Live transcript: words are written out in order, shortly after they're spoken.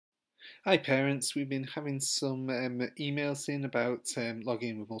Hi parents, we've been having some emails in about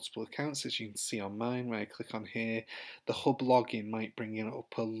logging with multiple accounts. As you can see on mine, when I click on here, the hub login might bring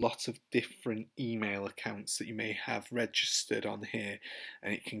up a lot of different email accounts that you may have registered on here,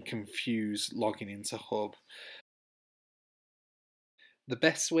 and it can confuse logging into hub. The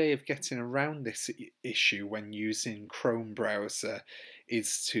best way of getting around this issue when using Chrome browser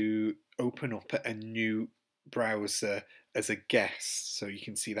is to open up a new browser as a guest. So you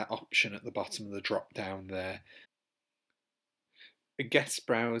can see that option at the bottom of the drop down there. A guest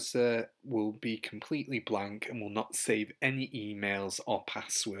browser will be completely blank and will not save any emails or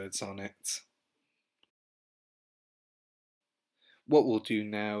passwords on it. What we'll do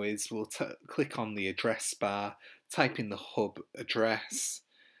now is we'll click on the address bar, type in the hub address,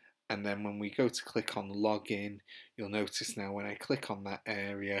 and then when we go to click on login, you'll notice now when I click on that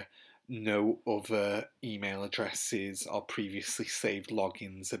area, no other email addresses or previously saved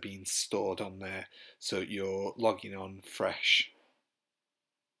logins are being stored on there, so you're logging on fresh.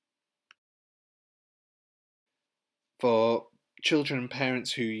 For children and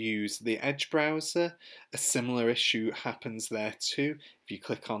parents who use the Edge browser, a similar issue happens there too. If you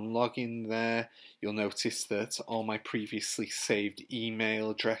click on login there, you'll notice that all my previously saved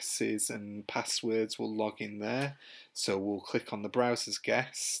email addresses and passwords will log in there. So we'll click on the browser's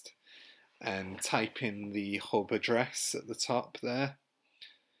guest and type in the hub address at the top there.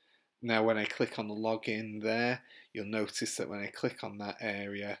 Now when I click on the login there, you'll notice that when I click on that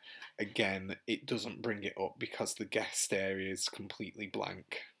area, again, it doesn't bring it up because the guest area is completely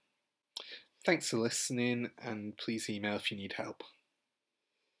blank. Thanks for listening, and please email if you need help.